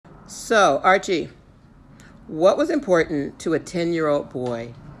So, Archie, what was important to a 10-year-old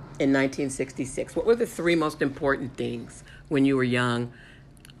boy in 1966? What were the three most important things when you were young?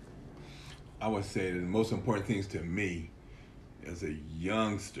 I would say that the most important things to me as a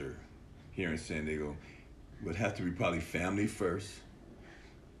youngster here in San Diego would have to be probably family first,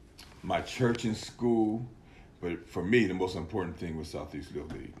 my church and school, but for me, the most important thing was Southeast Little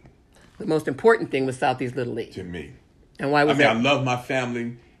League. The most important thing was Southeast Little League. To me. And why was that? I love my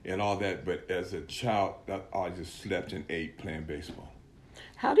family and all that, but as a child, I just slept and ate playing baseball.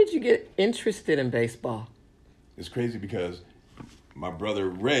 How did you get interested in baseball? It's crazy because my brother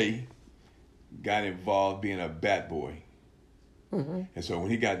Ray got involved being a bat boy. Mm-hmm. And so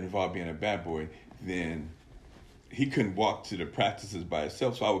when he got involved being a bat boy, then he couldn't walk to the practices by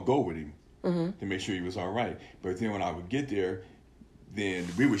himself, so I would go with him to make sure he was all right. But then when I would get there, then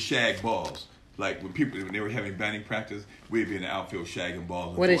we would shag balls. Like when they were having batting practice, we'd be in the outfield shagging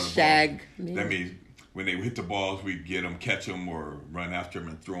balls. What does shag mean? That means when they would hit the balls, we'd get them, catch them, or run after them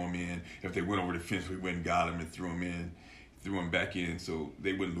and throw them in. If they went over the fence, we went and got them and threw them back in so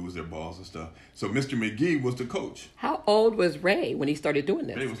they wouldn't lose their balls and stuff. So Mr. McGee was the coach. How old was Ray when he started doing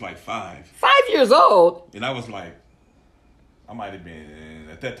this? Ray was like 5. 5 years old? And I was like, I might have been,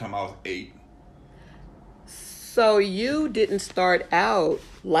 at that time I was 8. So you didn't start out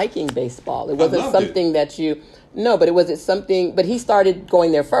liking baseball. It wasn't loved something that you... No, but it wasn't something... But he started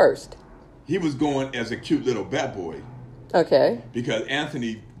going there first. He was going as a cute little bat boy. Okay. Because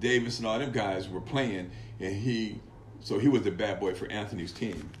Anthony Davis and all them guys were playing, and so he was the bat boy for Anthony's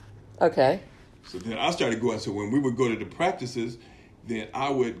team. Okay. So then I started going. So when we would go to the practices, then I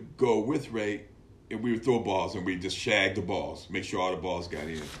would go with Ray, and we would throw balls, and we'd just shag the balls, make sure all the balls got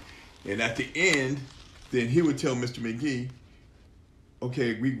in. And at the end, then he would tell Mr. McGee,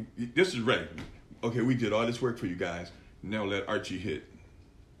 okay, this is Ray. Okay, we did all this work for you guys. Now let Archie hit.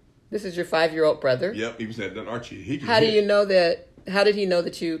 This is your 5-year-old brother? Yep, he said that Archie, he can How hit. do you know that? How did he know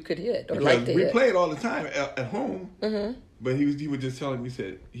that you could hit or because like to we hit? played all the time at home, Mm-hmm. but he would just tell me, he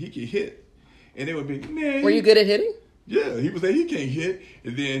said, he can hit. And it would be, man. Were you good at hitting? Yeah, he would say, he can't hit.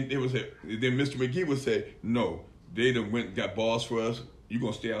 And then then Mr. McGee would say, no, they done went and got balls for us. You're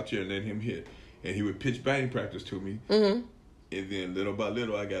going to stay out here and let him hit. And he would pitch batting practice to me. Mm-hmm. And then little by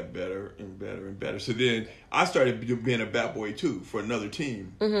little, I got better and better and better. So then I started being a bat boy, too, for another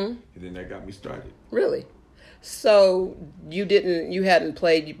team. Mm-hmm. And then that got me started. Really? So you hadn't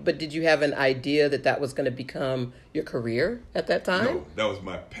played, but did you have an idea that was going to become your career at that time? No, that was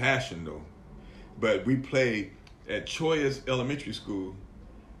my passion, though. But we played at Choya's Elementary School.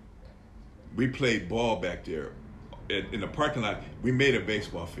 We played ball back there. In the parking lot, we made a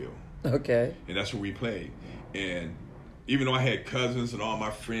baseball field. Okay. And that's where we played. And even though I had cousins and all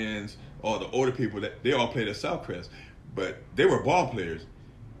my friends, all the older people, they all played at Southcrest, but they were ball players.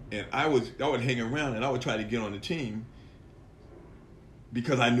 And I would hang around and I would try to get on the team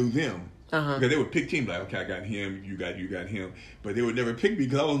because I knew them. Uh-huh. Because they would pick teams like, okay, I got him, you got him. But they would never pick me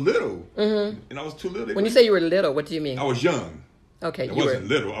because I was little. Mm-hmm. And I was too little. When you say you were little, what do you mean? I was young. Okay. I wasn't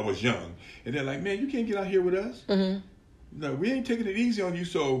little, I was young. And they're like, man, you can't get out here with us. Mm-hmm. No, we ain't taking it easy on you,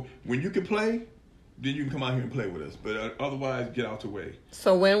 so when you can play, then you can come out here and play with us. But otherwise, get out the way.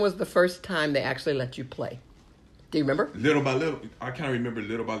 So when was the first time they actually let you play? Do you remember? Little by little, I kind of remember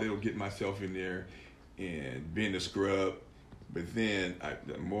little by little getting myself in there and being the scrub. But then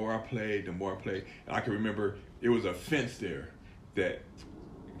the more I played, and I can remember it was a fence there that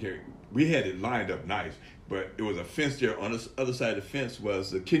we had it lined up nice, but it was a fence there. On the other side of the fence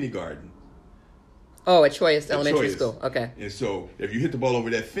was the kindergarten. Oh, at Choice Elementary School. Okay. And so if you hit the ball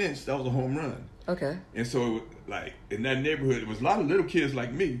over that fence, that was a home run. Okay. And so, it was, like, in that neighborhood, it was a lot of little kids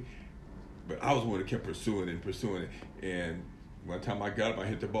like me, but I was the one that kept pursuing it. And one time I got up, I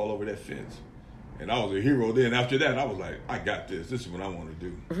hit the ball over that fence. And I was a hero then. After that, I was like, I got this. This is what I want to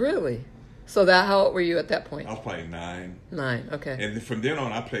do. Really? So how old were you at that point? I was probably 9. 9, okay. And from then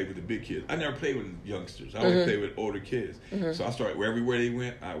on, I played with the big kids. I never played with youngsters. I always played with older kids. Mm-hmm. So I started, everywhere they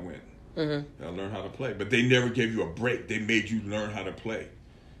went, I went. Mm-hmm. I learned how to play. But they never gave you a break. They made you learn how to play.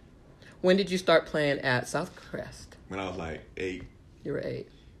 When did you start playing at Southcrest? When I was like 8. You were 8.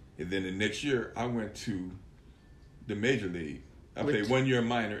 And then the next year, I went to the Major League. I played 1 year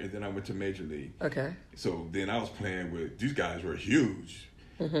minor, and then I went to Major League. Okay. So then I was playing with, these guys were huge.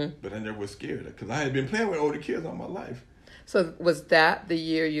 Mm-hmm. But I never was scared because I had been playing with older kids all my life. So was that the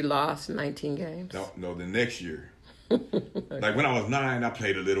year you lost 19 games? No, the next year. Okay. Like when I was 9, I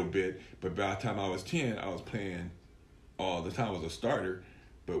played a little bit. But by the time I was 10, I was playing all the time. I was a starter.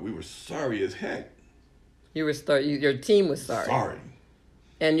 But we were sorry as heck. Your team was sorry. Sorry.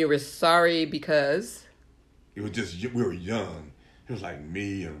 And you were sorry because? It was just, we were young. it was like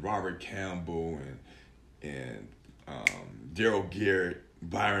me and Robert Campbell and Daryl Garrett,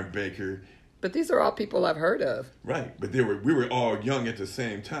 Byron Baker. But these are all people I've heard of. Right, but we were all young at the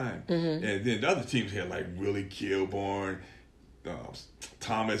same time. Mm-hmm. And then the other teams had like Willie Kilborn,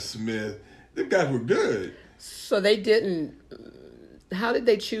 Thomas Smith. Them guys were good. So they didn't. How did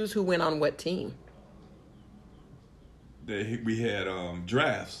they choose who went on what team? We had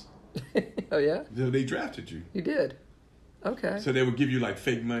drafts. Oh yeah. So they drafted you. You did. Okay. So they would give you like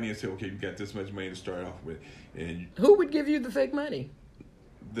fake money and say, okay, you got this much money to start off with. And who would give you the fake money?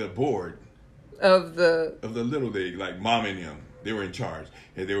 The board. Of the little league, like Mom and them, they were in charge,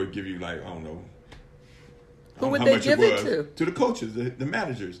 and they would give you like I don't know. Who would they give it to? To the coaches, the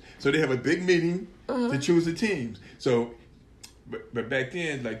managers. So they have a big meeting to choose the teams. So, but back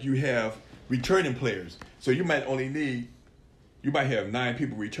then, like you have returning players, so you might have 9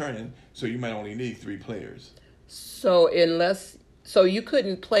 people returning, so you might only need 3 players. So you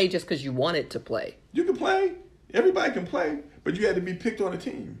couldn't play just because you wanted to play. You can play. Everybody can play, but you had to be picked on a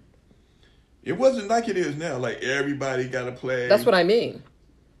team. It wasn't like it is now. Like, everybody got to play. That's what I mean.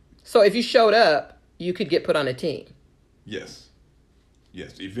 So if you showed up, you could get put on a team. Yes.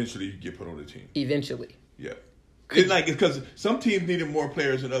 Yes. Eventually, you get put on a team. Eventually. Yeah. It's because some teams needed more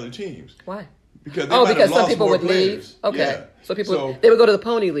players than other teams. Why? Because some people would leave. Okay. Yeah. So they would go to the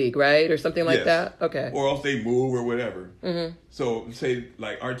Pony League, right? Or something like that? Okay. Or else they move or whatever. Mm-hmm. So say,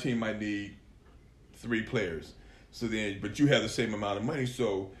 like, our team might need 3 players. So then, but you have the same amount of money,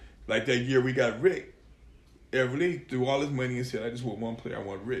 so... Like that year we got Rick. Everly threw all his money and said, I just want 1 player. I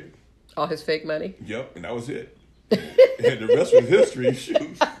want Rick. All his fake money? Yep, and that was it. And the rest was history.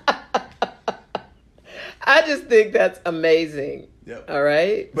 Shoot. I just think that's amazing. Yep. All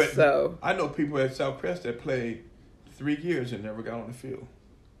right? But so I know people at South Crest that played 3 years and never got on the field.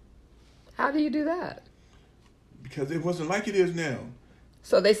 How do you do that? Because it wasn't like it is now.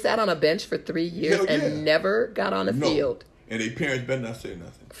 So they sat on a bench for 3 years and never got on the field? And their parents better not say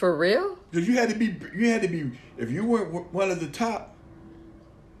nothing. For real? Because you had to be, if you weren't one of the top,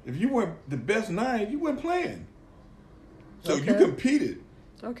 if you weren't the best 9, you weren't playing. So you competed.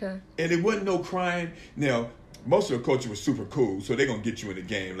 Okay. And it wasn't no crying. Now, most of the coaches were super cool, so they're going to get you in the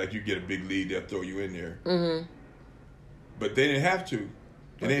game. Like, you get a big lead, they'll throw you in there. Mm-hmm. But they didn't have to.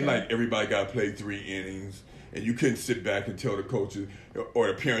 It ain't like everybody got to play 3 innings, and you couldn't sit back and tell the coaches, or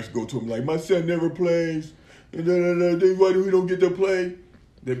the parents go to them like, my son never plays. And why do we don't get to play?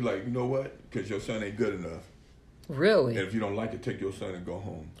 They'd be like, you know what? Because your son ain't good enough. Really? And if you don't like it, take your son and go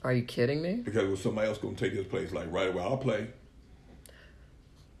home. Are you kidding me? Because somebody else going to take his place. Like, right away, I'll play.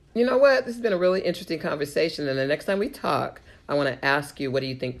 You know what? This has been a really interesting conversation. And the next time we talk, I want to ask you, what do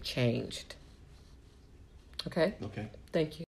you think changed? Okay? Okay. Thank you.